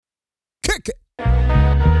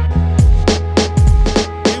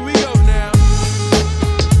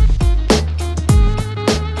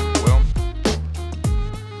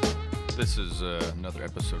is another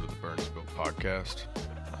episode of the Burns Built podcast.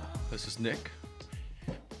 This is Nick,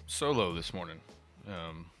 solo this morning.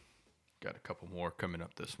 Got a couple more coming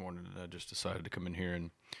up this morning, and I just decided to come in here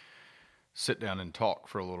and sit down and talk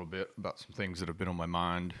for a little bit about some things that have been on my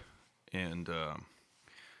mind. And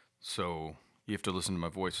so you have to listen to my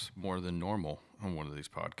voice more than normal on one of these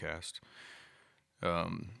podcasts. But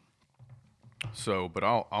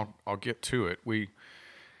I'll get to it. We've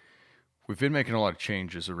been making a lot of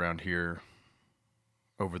changes around here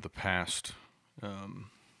over the past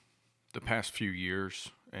few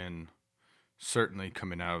years, and certainly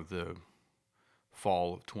coming out of the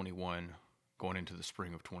fall of 21, going into the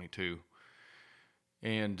spring of 22.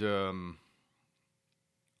 And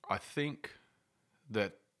I think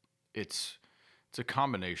that it's a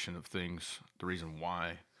combination of things. The reason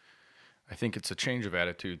why, I think it's a change of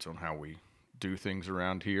attitudes on how we do things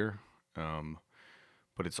around here.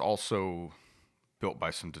 But it's also built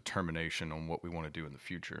by some determination on what we want to do in the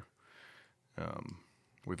future.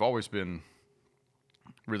 We've always been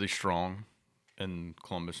really strong in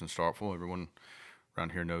Columbus and Starkville. Everyone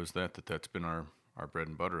around here knows that's been our bread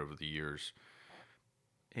and butter over the years.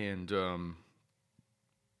 And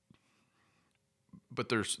but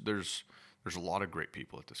there's a lot of great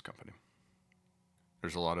people at this company.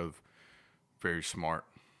 There's a lot of very smart,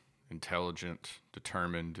 intelligent,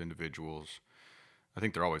 determined individuals. I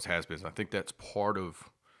think there always has been. I think that's part of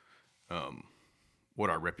what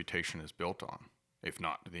our reputation is built on. If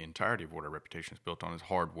not the entirety of what our reputation is built on, is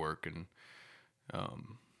hard work and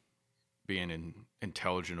being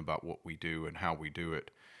intelligent about what we do and how we do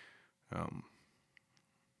it.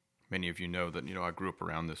 Many of you know that I grew up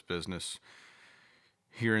around this business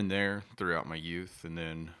here and there throughout my youth, and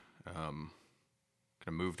then kind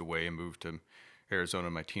of moved away and moved to Arizona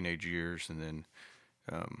in my teenage years, and then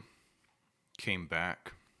came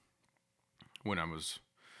back when I was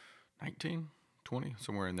 19, 20,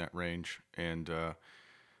 somewhere in that range, and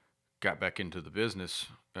got back into the business,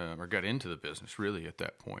 or got into the business really at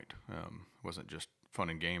that point. It wasn't just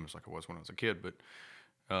fun and games like it was when I was a kid, but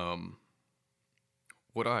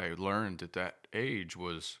what I learned at that age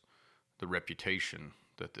was the reputation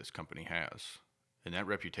that this company has. And that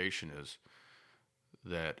reputation is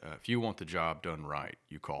that if you want the job done right,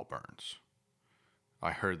 you call Burns.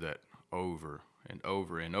 I heard that over and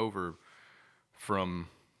over and over from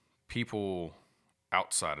people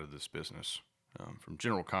outside of this business, from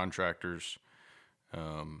general contractors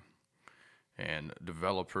and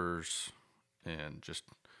developers and just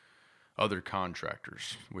other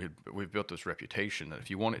contractors. We've built this reputation that if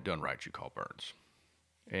you want it done right, you call Burns.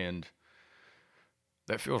 And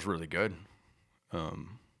that feels really good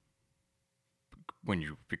when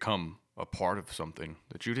you become a part of something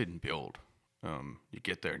that you didn't build. You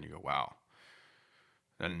get there and you go, wow.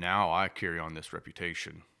 And now I carry on this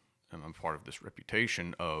reputation, and I'm part of this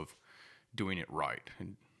reputation of doing it right.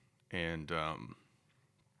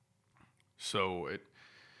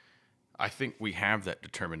 I think we have that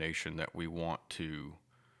determination that we want to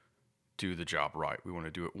do the job right. We want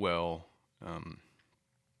to do it well. I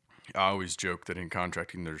always joke that in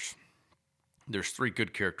contracting, there's three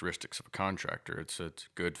good characteristics of a contractor. It's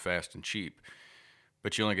good, fast, and cheap.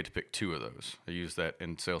 But you only get to pick two of those. I use that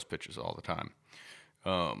in sales pitches all the time.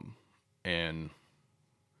 And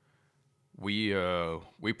we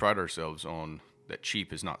pride ourselves on that.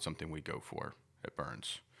 Cheap is not something we go for at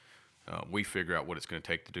Burns. We figure out what it's going to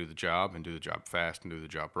take to do the job, and do the job fast, and do the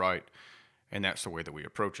job right. And that's the way that we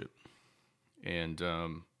approach it.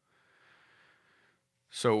 And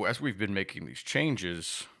so as we've been making these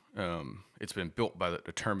changes, it's been built by that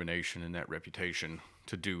determination and that reputation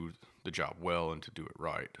to do the job well and to do it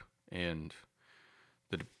right. And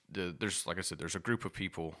there's, like I said, there's a group of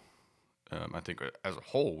people. I think as a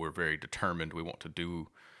whole, we're very determined. We want to do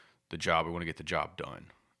the job. We want to get the job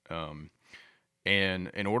done. And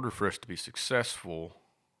in order for us to be successful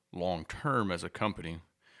long term as a company,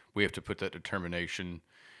 we have to put that determination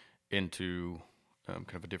into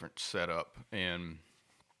kind of a different setup. And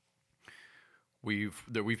we've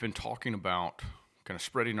been talking about kind of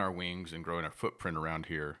spreading our wings and growing our footprint around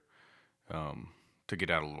here to get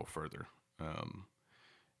out a little further.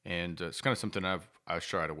 And it's kind of something I've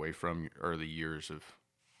shied away from early years of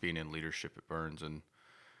being in leadership at Burns, and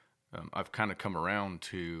I've kind of come around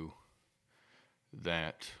to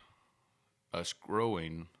that. Us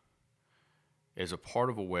growing is a part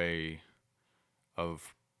of a way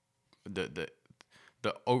of the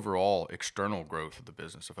overall external growth of the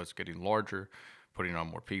business. If us getting larger, putting on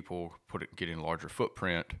more people, getting larger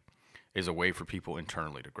footprint, is a way for people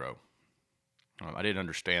internally to grow. I didn't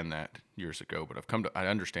understand that years ago, but I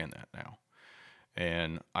understand that now.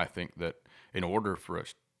 And I think that in order for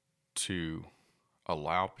us to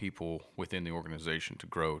allow people within the organization to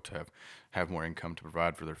grow, to have more income, to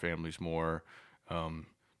provide for their families more,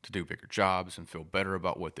 to do bigger jobs and feel better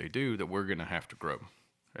about what they do, that we're going to have to grow.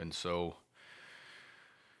 And so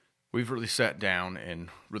we've really sat down and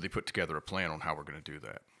really put together a plan on how we're going to do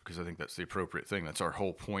that, because I think that's the appropriate thing. That's our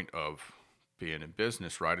whole point of being in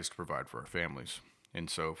business, right, is to provide for our families. And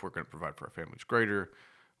so if we're going to provide for our families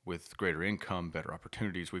with greater income, better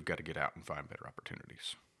opportunities, we've got to get out and find better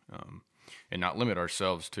opportunities, and not limit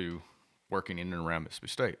ourselves to working in and around Mississippi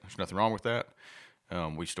State. There's nothing wrong with that.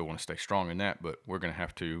 We still want to stay strong in that, but we're going to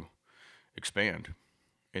have to expand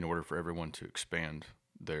in order for everyone to expand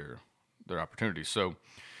their opportunities. So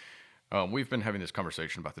we've been having this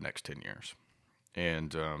conversation about the next 10 years.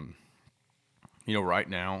 And, right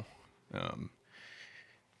now,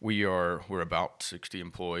 we're about 60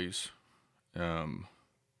 employees.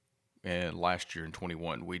 And last year in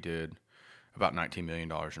 21, we did about $19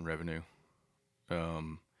 million in revenue.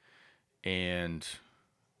 And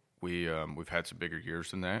we've had some bigger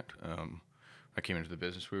years than that. I came into the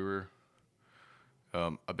business, we were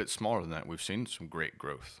a bit smaller than that. We've seen some great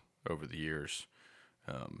growth over the years.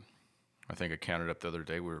 I think I counted up the other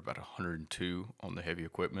day, we were about 102 on the heavy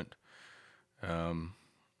equipment.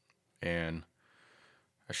 And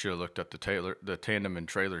I should have looked up the tandem and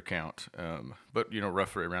trailer count. But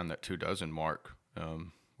roughly around that 24 mark.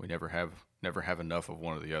 We never have enough of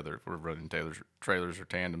one or the other if we're running trailers or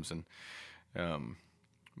tandems.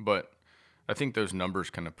 But I think those numbers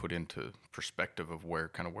kind of put into perspective of where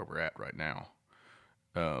we're at right now.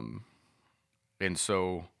 And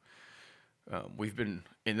so we've been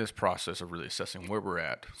in this process of really assessing where we're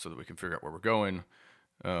at so that we can figure out where we're going.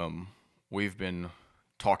 We've been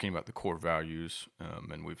talking about the core values,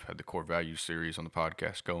 and we've had the core values series on the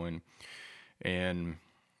podcast going. And,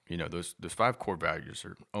 those 5 core values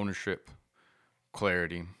are ownership,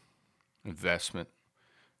 clarity, investment,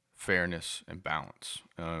 fairness, and balance.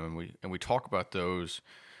 And we talk about those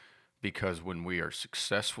because when we are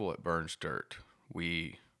successful at Burns Dirt,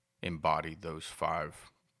 we embody those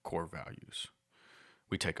 5 core values.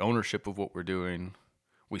 We take ownership of what we're doing.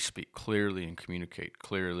 We speak clearly and communicate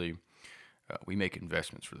clearly. We make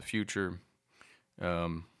investments for the future.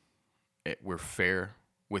 We're fair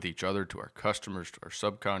with each other, to our customers, to our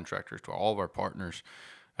subcontractors, to all of our partners.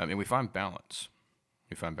 And we find balance.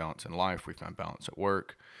 We find balance in life. We find balance at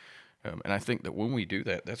work. And I think that when we do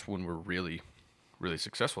that, that's when we're really, really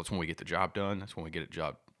successful. It's when we get the job done. That's when we get a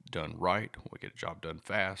job done right. When we get a job done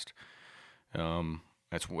fast.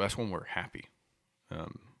 That's when we're happy,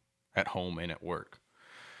 at home and at work.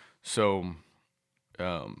 So,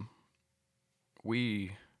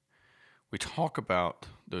 we talk about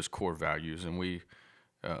those core values, and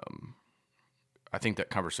I think that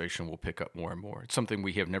conversation will pick up more and more. It's something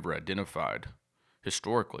we have never identified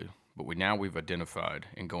historically, but we've identified,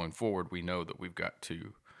 and going forward, we know that we've got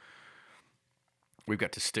to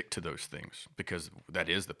stick to those things, because that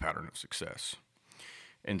is the pattern of success.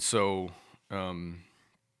 And so,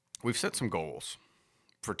 we've set some goals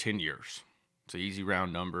for 10 years. It's an easy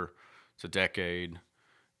round number. It's a decade.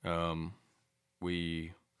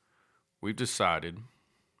 We've decided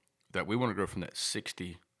that we want to grow from that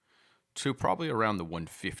 60 to probably around the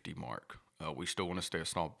 150 mark. We still want to stay a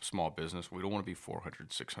small business. We don't want to be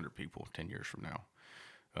 400, 600 people 10 years from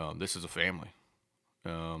now. This is a family.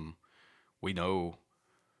 We know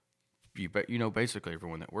basically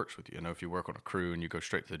everyone that works with you. If you work on a crew and you go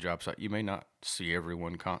straight to the job site, you may not see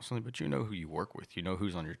everyone constantly, but you know who you work with. You know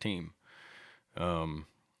who's on your team.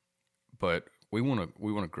 But we want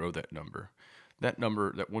to grow that number. That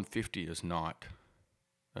number, that 150, is not.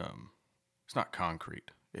 It's not concrete.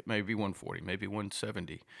 It may be 140, maybe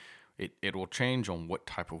 170. It will change on what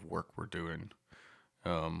type of work we're doing.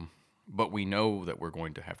 But we know that we're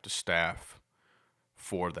going to have to staff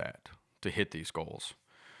for that to hit these goals.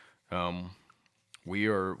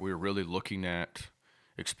 We're really looking at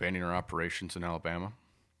expanding our operations in Alabama.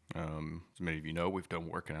 As many of you know, we've done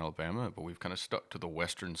work in Alabama, but we've kind of stuck to the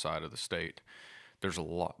western side of the state. There's a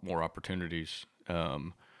lot more opportunities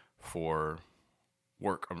for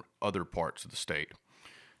work on other parts of the state,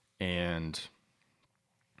 and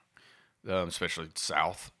especially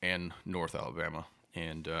South and North Alabama.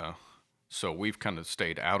 And so we've kind of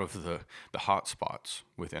stayed out of the hot spots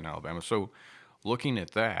within Alabama. So looking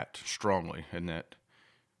at that strongly, and that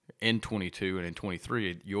in 22 and in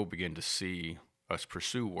 23, you'll begin to see us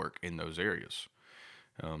pursue work in those areas.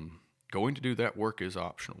 Going to do that work is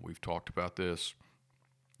optional. We've talked about this.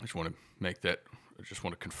 I just want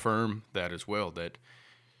to confirm that as well, that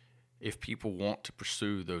if people want to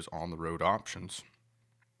pursue those on-the-road options,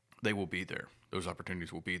 they will be there. Those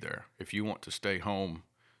opportunities will be there. If you want to stay home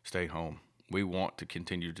stay home. We want to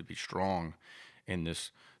continue to be strong in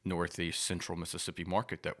this northeast central Mississippi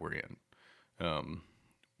market that we're in. Um,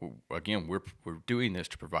 Again, we're doing this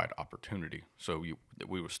to provide opportunity. So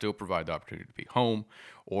we will still provide the opportunity to be home,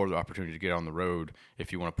 or the opportunity to get on the road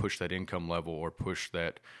if you want to push that income level or push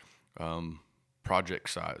that project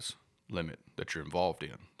size limit that you're involved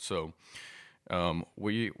in. So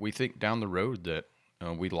we think down the road that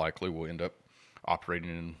we likely will end up operating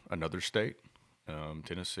in another state.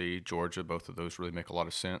 Tennessee, Georgia, both of those really make a lot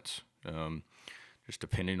of sense. Just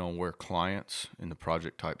depending on where clients and the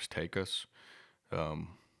project types take us,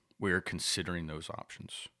 we're considering those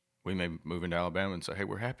options. We may move into Alabama and say, hey,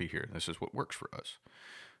 we're happy here. This is what works for us.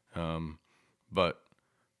 But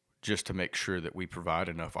just to make sure that we provide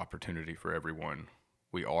enough opportunity for everyone,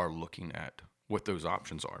 we are looking at what those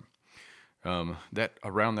options are. That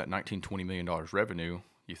around that $19-20 million revenue,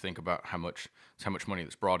 you think about how much money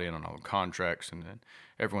that's brought in on all the contracts, and then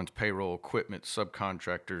everyone's payroll, equipment,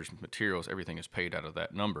 subcontractors, materials, everything is paid out of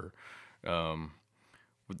that number.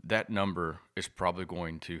 That number is probably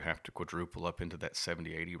going to have to quadruple up into that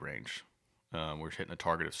 70-80 range. We're hitting a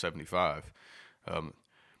target of 75.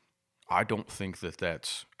 I don't think that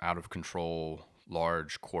that's out of control,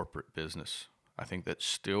 large corporate business. I think that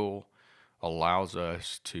still allows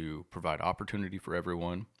us to provide opportunity for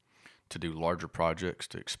everyone, to do larger projects,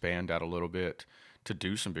 to expand out a little bit, to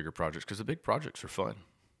do some bigger projects, because the big projects are fun.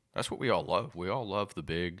 That's what we all love. We all love the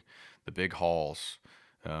big hauls,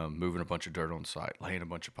 moving a bunch of dirt on site, laying a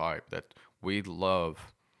bunch of pipe. That we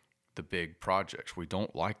love the big projects. We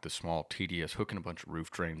don't like the small, tedious, hooking a bunch of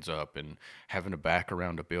roof drains up and having to back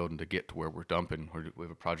around a building to get to where we're dumping. We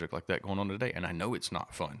have a project like that going on today, and I know it's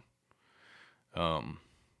not fun.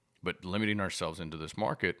 But limiting ourselves into this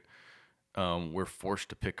market, we're forced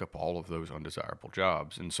to pick up all of those undesirable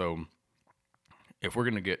jobs. And so if we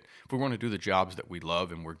want to do the jobs that we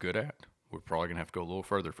love and we're good at, we're probably going to have to go a little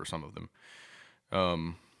further for some of them.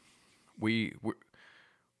 We're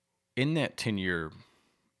in that 10-year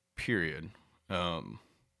period.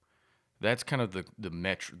 That's kind of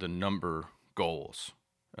the number goals.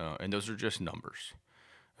 And those are just numbers.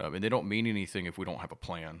 And they don't mean anything if we don't have a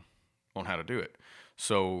plan on how to do it.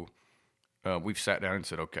 So we've sat down and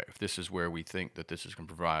said, okay, if this is where we think that this is going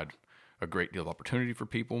to provide a great deal of opportunity for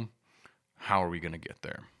people, how are we going to get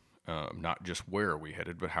there? Not just where are we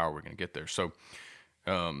headed, but how are we going to get there? So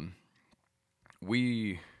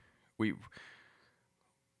we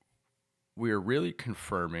are really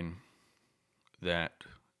confirming that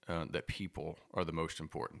that people are the most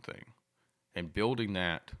important thing, and building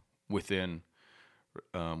that within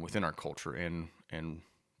our culture and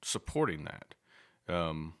supporting that.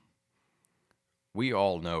 We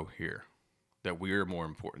all know here that we are more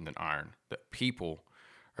important than iron, that people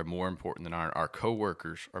are more important than iron. Our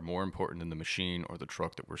coworkers are more important than the machine or the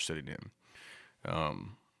truck that we're sitting in.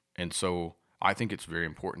 And so I think it's very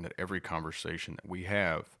important that every conversation that we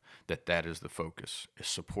have, that is the focus, is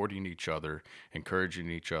supporting each other, encouraging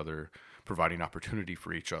each other, providing opportunity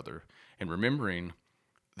for each other, and remembering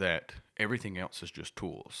that everything else is just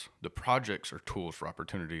tools. The projects are tools for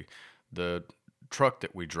opportunity. The truck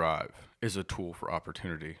that we drive is a tool for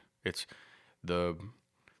opportunity. It's the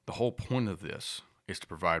whole point of this is to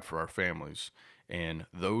provide for our families, and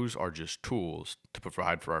those are just tools to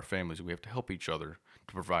provide for our families. We have to help each other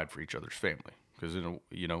to provide for each other's family, because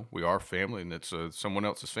we are family, and it's someone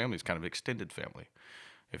else's family is kind of extended family,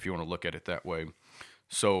 if you want to look at it that way.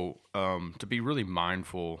 So to be really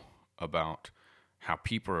mindful about how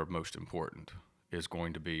people are most important is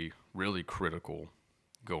going to be really critical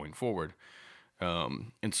going forward.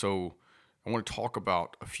 And so I want to talk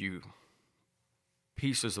about a few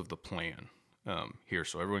pieces of the plan here,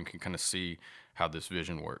 so everyone can kind of see how this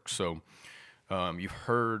vision works. So you've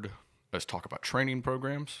heard us talk about training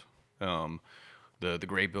programs, the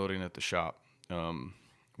gray building at the shop.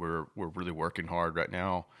 We're really working hard right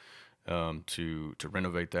now to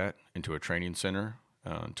renovate that into a training center,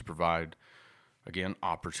 to provide, again,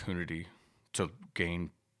 opportunity to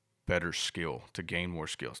gain better skill, to gain more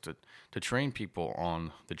skills, to train people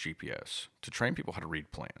on the GPS, to train people how to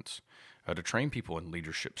read plans, to train people in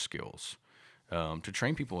leadership skills, to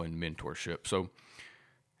train people in mentorship. So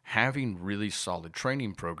having really solid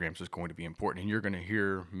training programs is going to be important. And you're going to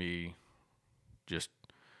hear me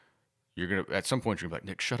at some point you're going to be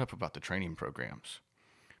like, Nick, shut up about the training programs.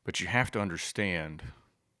 But you have to understand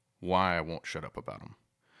why I won't shut up about them.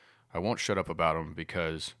 I won't shut up about them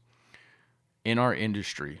because in our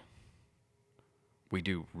industry, we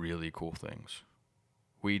do really cool things.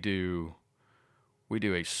 We do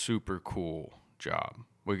a super cool job.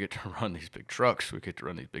 We get to run these big trucks. We get to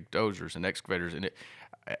run these big dozers and excavators. And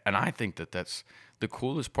and I think that that's the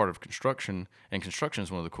coolest part of construction, and construction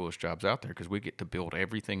is one of the coolest jobs out there because we get to build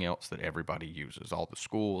everything else that everybody uses, all the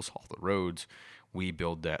schools, all the roads. We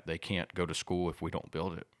build that. They can't go to school if we don't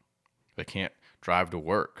build it. They can't drive to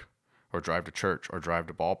work or drive to church or drive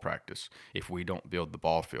to ball practice if we don't build the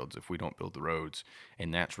ball fields, if we don't build the roads.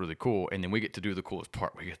 And that's really cool. And then we get to do the coolest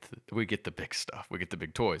part. We get the big stuff. We get the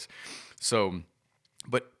big toys. So,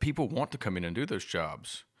 but people want to come in and do those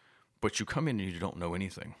jobs. But you come in and you don't know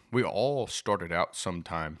anything. We all started out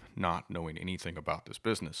sometime not knowing anything about this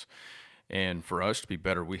business. And for us to be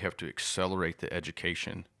better, we have to accelerate the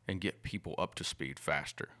education and get people up to speed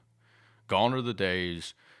faster. Gone are the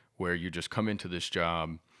days where you just come into this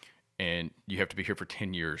job and you have to be here for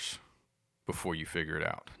 10 years before you figure it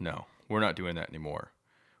out. No, we're not doing that anymore.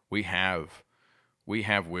 We have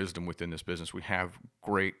wisdom within this business. We have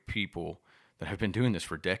great people that have been doing this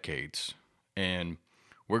for decades, and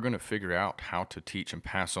we're going to figure out how to teach and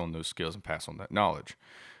pass on those skills and pass on that knowledge.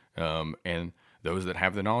 And those that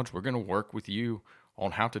have the knowledge, we're going to work with you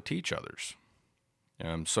on how to teach others.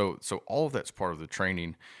 So all of that's part of the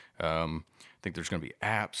training. I think there's going to be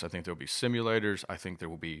apps. I think there'll be simulators. I think there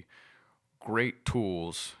will be great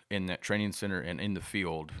tools in that training center and in the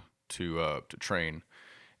field to train.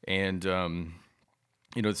 And this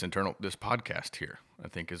podcast here, I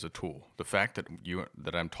think, is a tool. The fact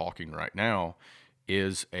that I'm talking right now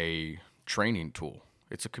is a training tool.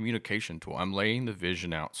 It's a communication tool. I'm laying the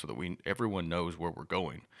vision out so that everyone knows where we're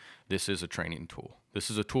going. This is a training tool. This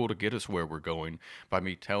is a tool to get us where we're going by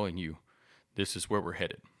me telling you this is where we're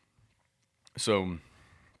headed. So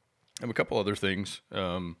I have a couple other things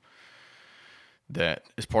that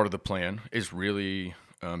is part of the plan is really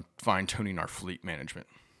fine-tuning our fleet management,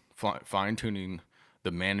 fine-tuning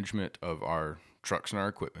the management of our trucks and our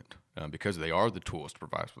equipment because they are the tools to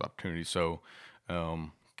provide us with opportunities. So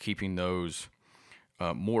keeping those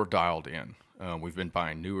more dialed in. We've been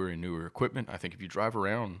buying newer and newer equipment. I think if you drive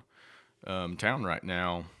around town right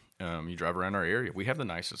now, you drive around our area, we have the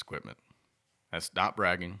nicest equipment. That's not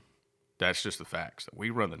bragging. That's just the facts. We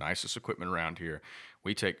run the nicest equipment around here.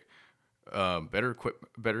 We take better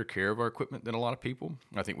care of our equipment than a lot of people.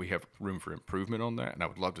 I think we have room for improvement on that, and I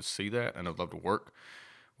would love to see that, and I'd love to work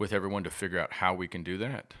with everyone to figure out how we can do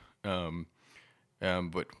that.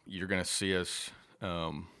 But you're going to see us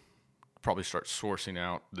probably start sourcing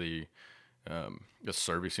out the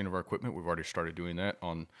servicing of our equipment. We've already started doing that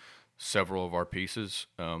on several of our pieces,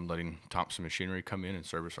 letting Thompson Machinery come in and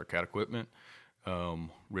service our Cat equipment,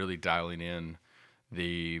 really dialing in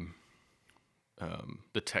the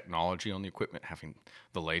technology on the equipment, having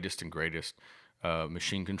the latest and greatest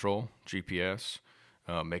machine control, GPS,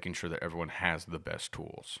 making sure that everyone has the best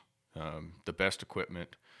tools, the best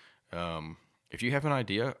equipment. If you have an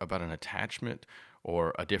idea about an attachment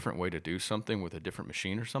or a different way to do something with a different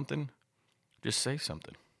machine or something, just say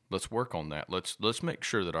something. Let's work on that. Let's make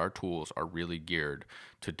sure that our tools are really geared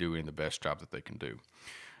to doing the best job that they can do.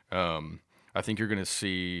 I think you're going to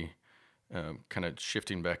see kind of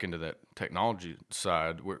shifting back into that technology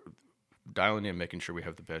side. We're dialing in, making sure we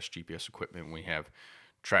have the best GPS equipment. We have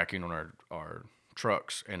tracking on our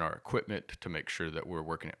trucks and our equipment to make sure that we're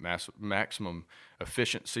working at maximum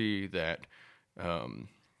efficiency, that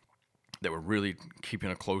we're really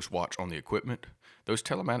keeping a close watch on the equipment. Those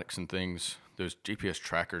telematics and things, those GPS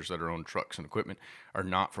trackers that are on trucks and equipment are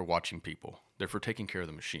not for watching people. They're for taking care of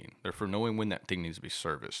the machine. They're for knowing when that thing needs to be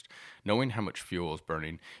serviced, knowing how much fuel is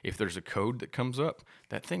burning. If there's a code that comes up,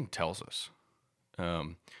 that thing tells us.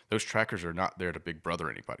 Those trackers are not there to big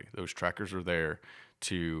brother anybody. Those trackers are there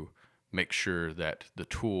to make sure that the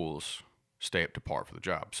tools stay up to par for the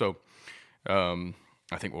job. So I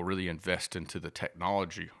think we'll really invest into the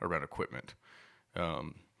technology around equipment.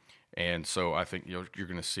 And so I think you're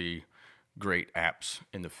going to see great apps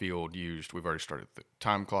in the field used. We've already started the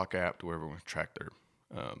time clock app to where everyone can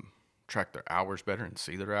track their hours better and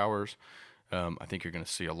see their hours. I think you're going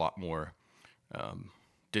to see a lot more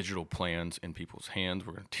digital plans in people's hands.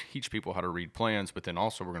 We're going to teach people how to read plans, but then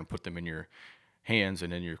also we're going to put them in your hands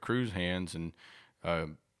and in your crew's hands, and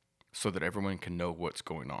so that everyone can know what's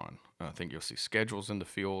going on. I think you'll see schedules in the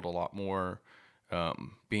field a lot more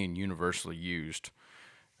being universally used.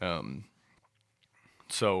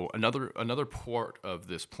 So another part of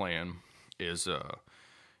this plan is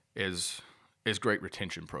great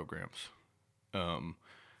retention programs. The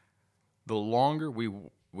longer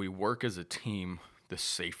we work as a team, the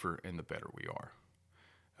safer and the better we are.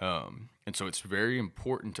 And so it's very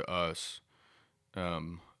important to us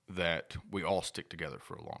that we all stick together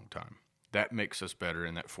for a long time. That makes us better,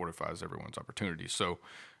 and that fortifies everyone's opportunities. So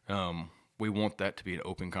we want that to be an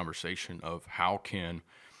open conversation of how can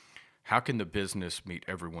how can the business meet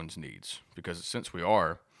everyone's needs? Because since we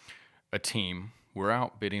are a team, we're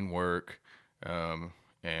out bidding work, um,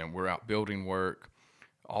 and we're out building work.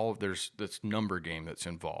 There's this number game that's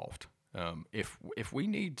involved. If we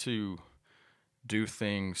need to do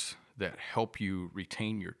things that help you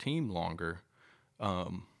retain your team longer,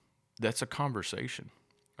 that's a conversation.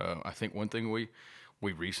 I think one thing we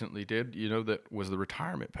recently did, that was the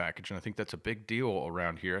retirement package, and I think that's a big deal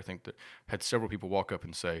around here. I think that had several people walk up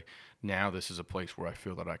and say, "Now this is a place where I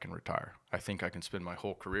feel that I can retire. I think I can spend my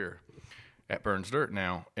whole career at Burns Dirt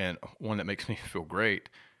now," and one that makes me feel great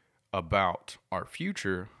about our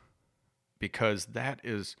future, because that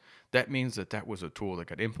means that was a tool that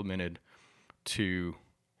got implemented to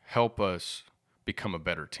help us become a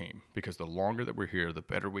better team. Because the longer that we're here, the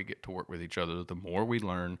better we get to work with each other, the more we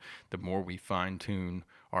learn, the more we fine tune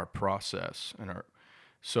our process and our.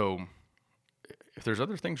 So, if there's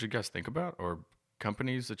other things you guys think about, or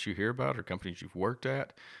companies that you hear about, or companies you've worked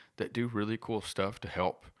at that do really cool stuff to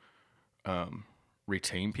help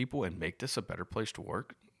retain people and make this a better place to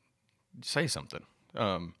work, say something.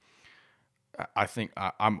 I think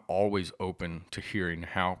I'm always open to hearing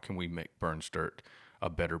how can we make Burns Dirt a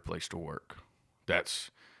better place to work.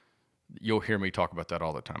 That's You'll hear me talk about that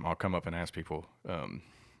all the time. I'll come up and ask people,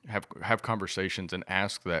 have conversations and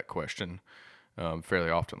ask that question fairly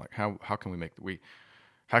often. Like how can we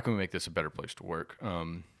make this a better place to work?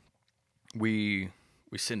 We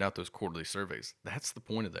send out those quarterly surveys. That's the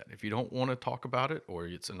point of that. If you don't want to talk about it, or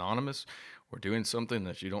it's anonymous, or doing something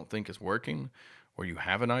that you don't think is working, or you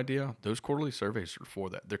have an idea, those quarterly surveys are for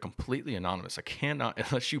that. They're completely anonymous. I cannot,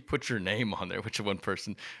 unless you put your name on there, which one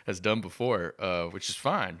person has done before, which is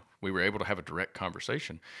fine. We were able to have a direct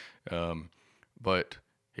conversation. But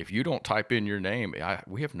if you don't type in your name,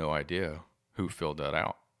 we have no idea who filled that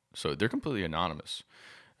out. So they're completely anonymous.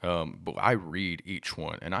 But I read each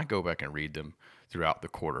one, and I go back and read them throughout the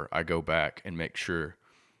quarter. I go back and make sure,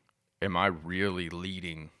 am I really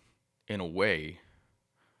leading in a way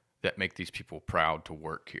that make these people proud to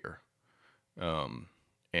work here? And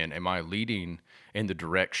am I leading in the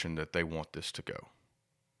direction that they want this to go?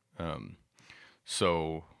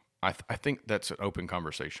 So I think that's an open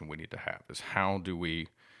conversation we need to have, is how do we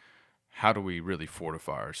really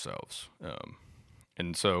fortify ourselves?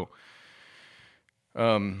 And so,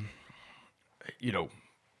 you know,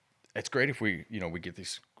 it's great if we get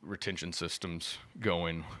these retention systems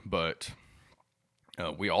going, but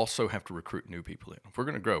we also have to recruit new people in. If we're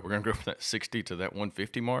going to grow, from that 60 to that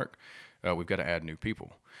 150 mark. We've got to add new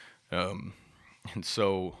people. And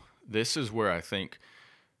so this is where I think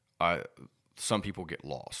some people get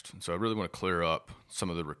lost. And so I really want to clear up some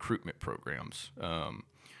of the recruitment programs.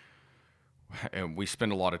 And we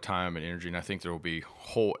spend a lot of time and energy, and I think there will be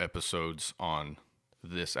whole episodes on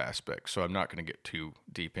this aspect. So I'm not going to get too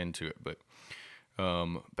deep into it. But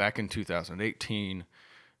back in 2018,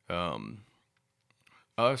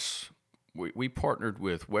 we partnered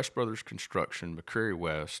with West Brothers Construction, McCreary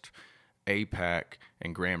West, APAC,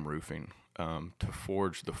 and Graham Roofing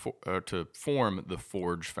to form the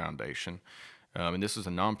Forge Foundation. And this is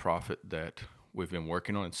a nonprofit that we've been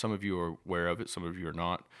working on, and some of you are aware of it, some of you are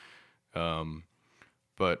not.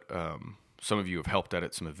 But some of you have helped out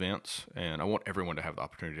at some events, and I want everyone to have the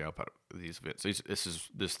opportunity to help out at these events.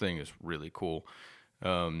 This thing is really cool.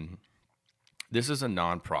 This is a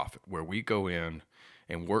nonprofit where we go in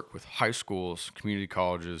and work with high schools, community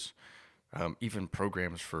colleges, even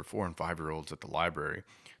programs for 4 and 5-year-olds at the library,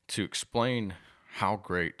 to explain how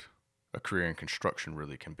great a career in construction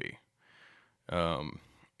really can be.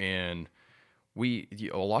 And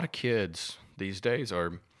a lot of kids these days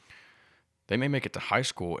they may make it to high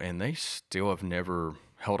school and they still have never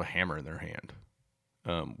held a hammer in their hand.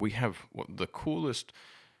 We have the coolest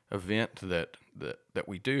event that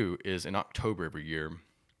we do is in October every year,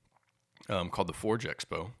 called the Forge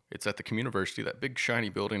Expo. It's at the Communiversity, that big shiny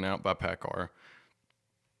building out by PACCAR.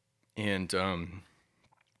 And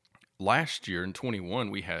last year in 21,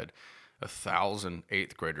 we had 1,000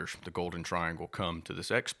 8th graders from the Golden Triangle come to this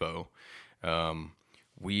expo.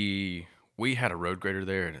 We had a road grader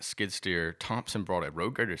there and a skid steer. Thompson brought a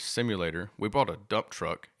road grader simulator. We brought a dump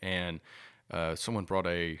truck, and someone brought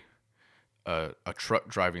a truck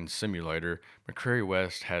driving simulator. McCreary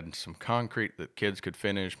West had some concrete that kids could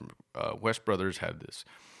finish. West Brothers had this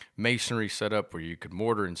masonry set up where you could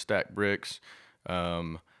mortar and stack bricks.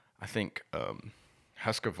 I think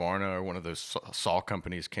Husqvarna, or one of those saw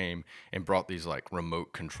companies, came and brought these like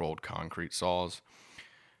remote controlled concrete saws.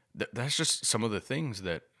 That's just some of the things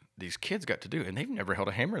that these kids got to do, and they've never held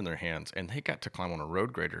a hammer in their hands, and they got to climb on a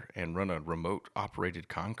road grader and run a remote operated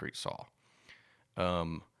concrete saw.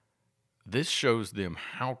 this shows them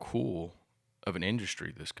how cool of an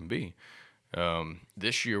industry this can be.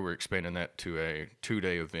 This year, we're expanding that to a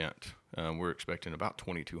 2-day event. We're expecting about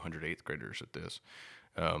 2,200 eighth graders at this.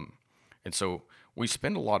 Um, and so we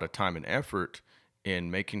spend a lot of time and effort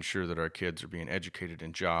in making sure that our kids are being educated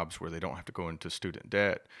in jobs where they don't have to go into student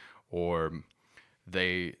debt, or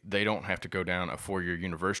they don't have to go down a 4-year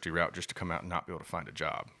university route just to come out and not be able to find a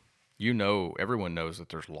job. Everyone knows that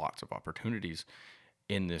there's lots of opportunities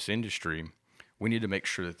in this industry. We need to make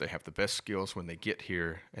sure that they have the best skills when they get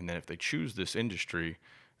here, and then if they choose this industry,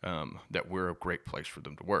 that we're a great place for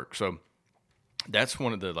them to work. So that's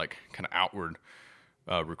one of the like kind of outward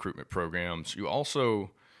recruitment programs. You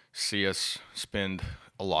also see us spend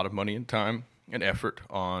a lot of money and time and effort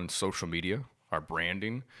on social media, our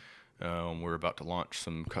branding. We're about to launch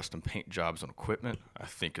some custom paint jobs on equipment. I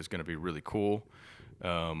think is going to be really cool.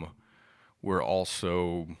 Um, we're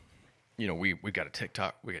also, we got a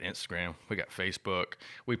TikTok, we got Instagram, we got Facebook,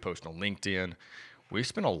 we post on LinkedIn. We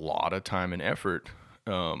spend a lot of time and effort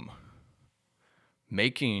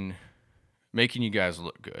making making you guys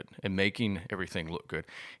look good and making everything look good.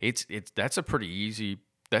 That's a pretty easy.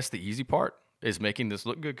 That's the easy part, is making this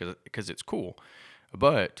look good because it's cool.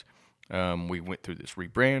 But we went through this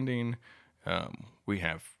rebranding. We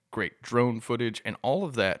have great drone footage, and all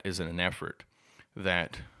of that is in an effort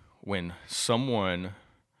that when someone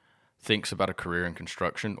thinks about a career in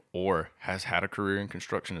construction or has had a career in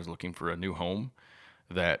construction, is looking for a new home,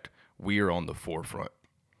 that we are on the forefront.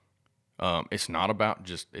 It's not about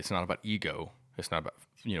ego. It's not about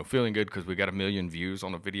feeling good because we got 1 million views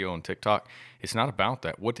on a video on TikTok. It's not about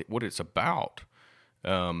that. What it's about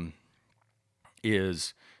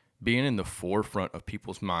is being in the forefront of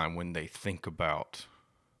people's mind when they think about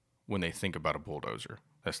a bulldozer.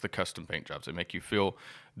 That's the custom paint jobs. They make you feel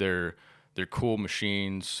they're cool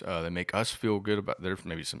machines. They make us feel good about. There's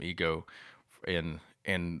maybe some ego and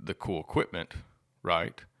the cool equipment,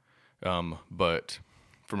 right? But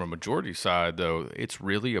from a majority side, though, it's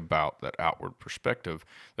really about that outward perspective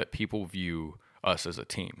that people view us as a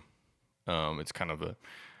team. It's kind of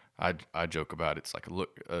I joke about it's like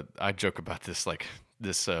I joke about this like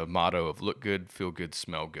this motto of look good, feel good,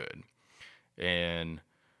 smell good, and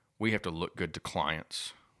we have to look good to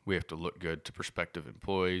clients. We have to look good to prospective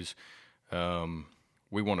employees.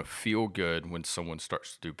 We want to feel good when someone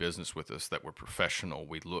starts to do business with us, that we're professional,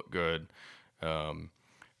 we look good. And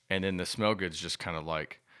then the smell good's just kind of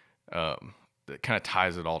like, it kind of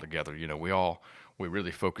ties it all together. We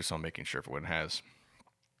really focus on making sure everyone has,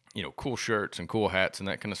 cool shirts and cool hats and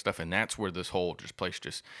that kind of stuff. And that's where this whole place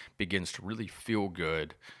just begins to really feel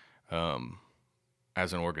good,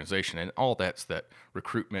 as an organization. And all that's that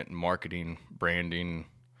recruitment and marketing, branding,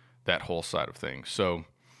 that whole side of things. So,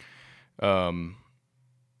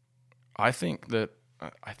 I think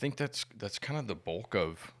that's kind of the bulk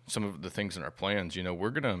of some of the things in our plans.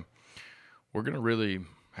 We're gonna really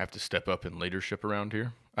have to step up in leadership around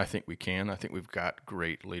here. I think we can. I think we've got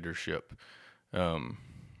great leadership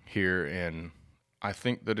here, and I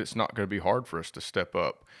think that it's not going to be hard for us to step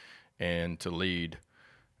up and to lead.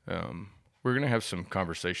 We're going to have some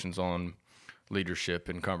conversations on leadership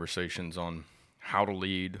and conversations on how to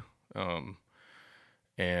lead,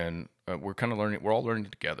 and we're kind of learning. We're all learning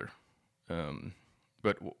together.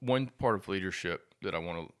 But one part of leadership that I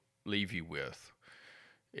want to leave you with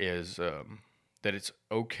is that it's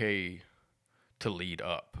okay to lead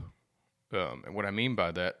up. And what I mean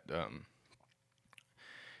by that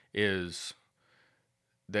is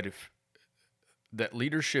that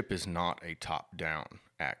leadership is not a top-down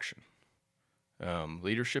action.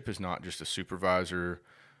 Leadership is not just a supervisor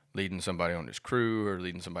leading somebody on his crew or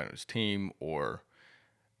leading somebody on his team. Or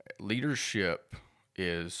leadership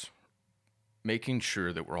is making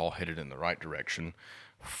sure that we're all headed in the right direction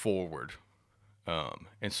forward.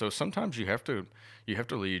 And so sometimes you have to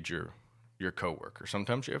lead your coworker.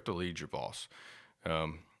 Sometimes you have to lead your boss.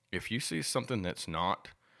 If you see something that's not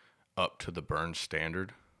up to the Burns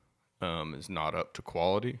standard, is not up to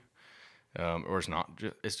quality, or is not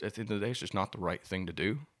just, at the end of the day, it's just not the right thing to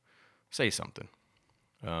do, say something.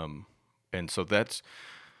 And so that's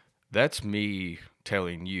me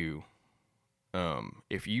telling you,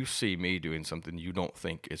 if you see me doing something you don't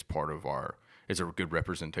think is is a good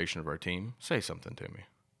representation of our team, say something to me.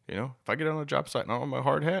 If I get on a job site and I don't have my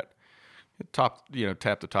hard hat, tap the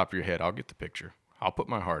top of your head. I'll get the picture. I'll put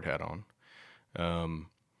my hard hat on.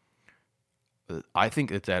 I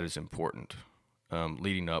think that is important.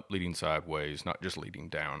 Leading up, leading sideways, not just leading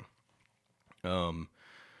down.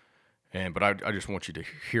 But I just want you to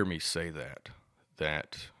hear me say that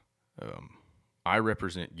I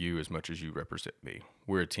represent you as much as you represent me.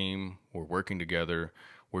 We're a team. We're working together.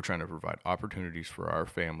 We're trying to provide opportunities for our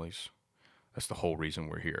families. That's the whole reason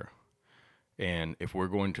we're here. And if we're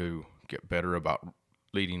going to get better about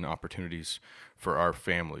leading opportunities for our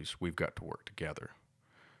families, we've got to work together.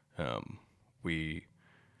 Um, we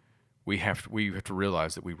we have to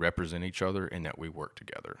realize that we represent each other and that we work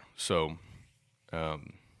together. So,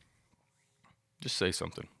 um, just say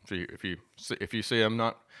something. If you say I'm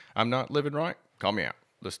not living right, call me out.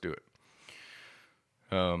 Let's do it.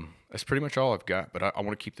 That's pretty much all I've got. But I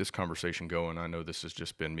want to keep this conversation going. I know this has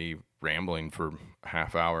just been me rambling for a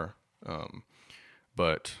half hour.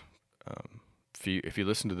 But if you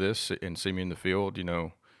listen to this and see me in the field,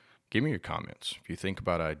 give me your comments. If you think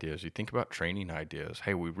about ideas, you think about training ideas.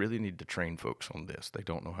 Hey, we really need to train folks on this. They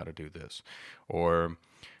don't know how to do this. Or,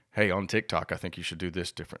 hey, on TikTok, I think you should do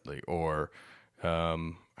this differently. Or,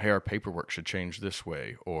 hey, our paperwork should change this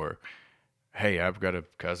way. Or, hey, I've got a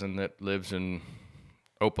cousin that lives in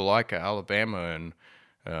Opelika, Alabama,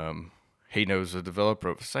 and he knows a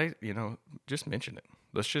developer. Just mention it.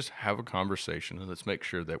 Let's just have a conversation, and let's make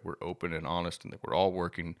sure that we're open and honest and that we're all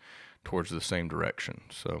working towards the same direction.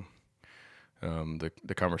 So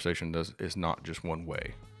the conversation is not just one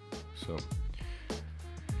way. So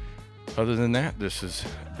other than that, this has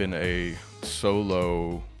been a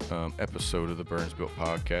solo episode of the Burns Built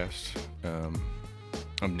podcast.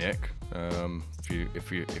 I'm Nick.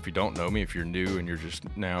 If you don't know me, if you're new and you're just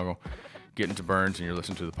now getting to Burns and you're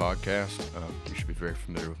listening to the podcast, you should be very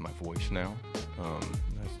familiar with my voice now. I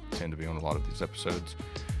tend to be on a lot of these episodes.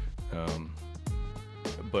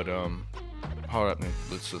 But holler at me.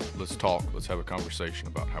 Let's talk. Let's have a conversation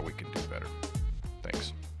about how we can do better.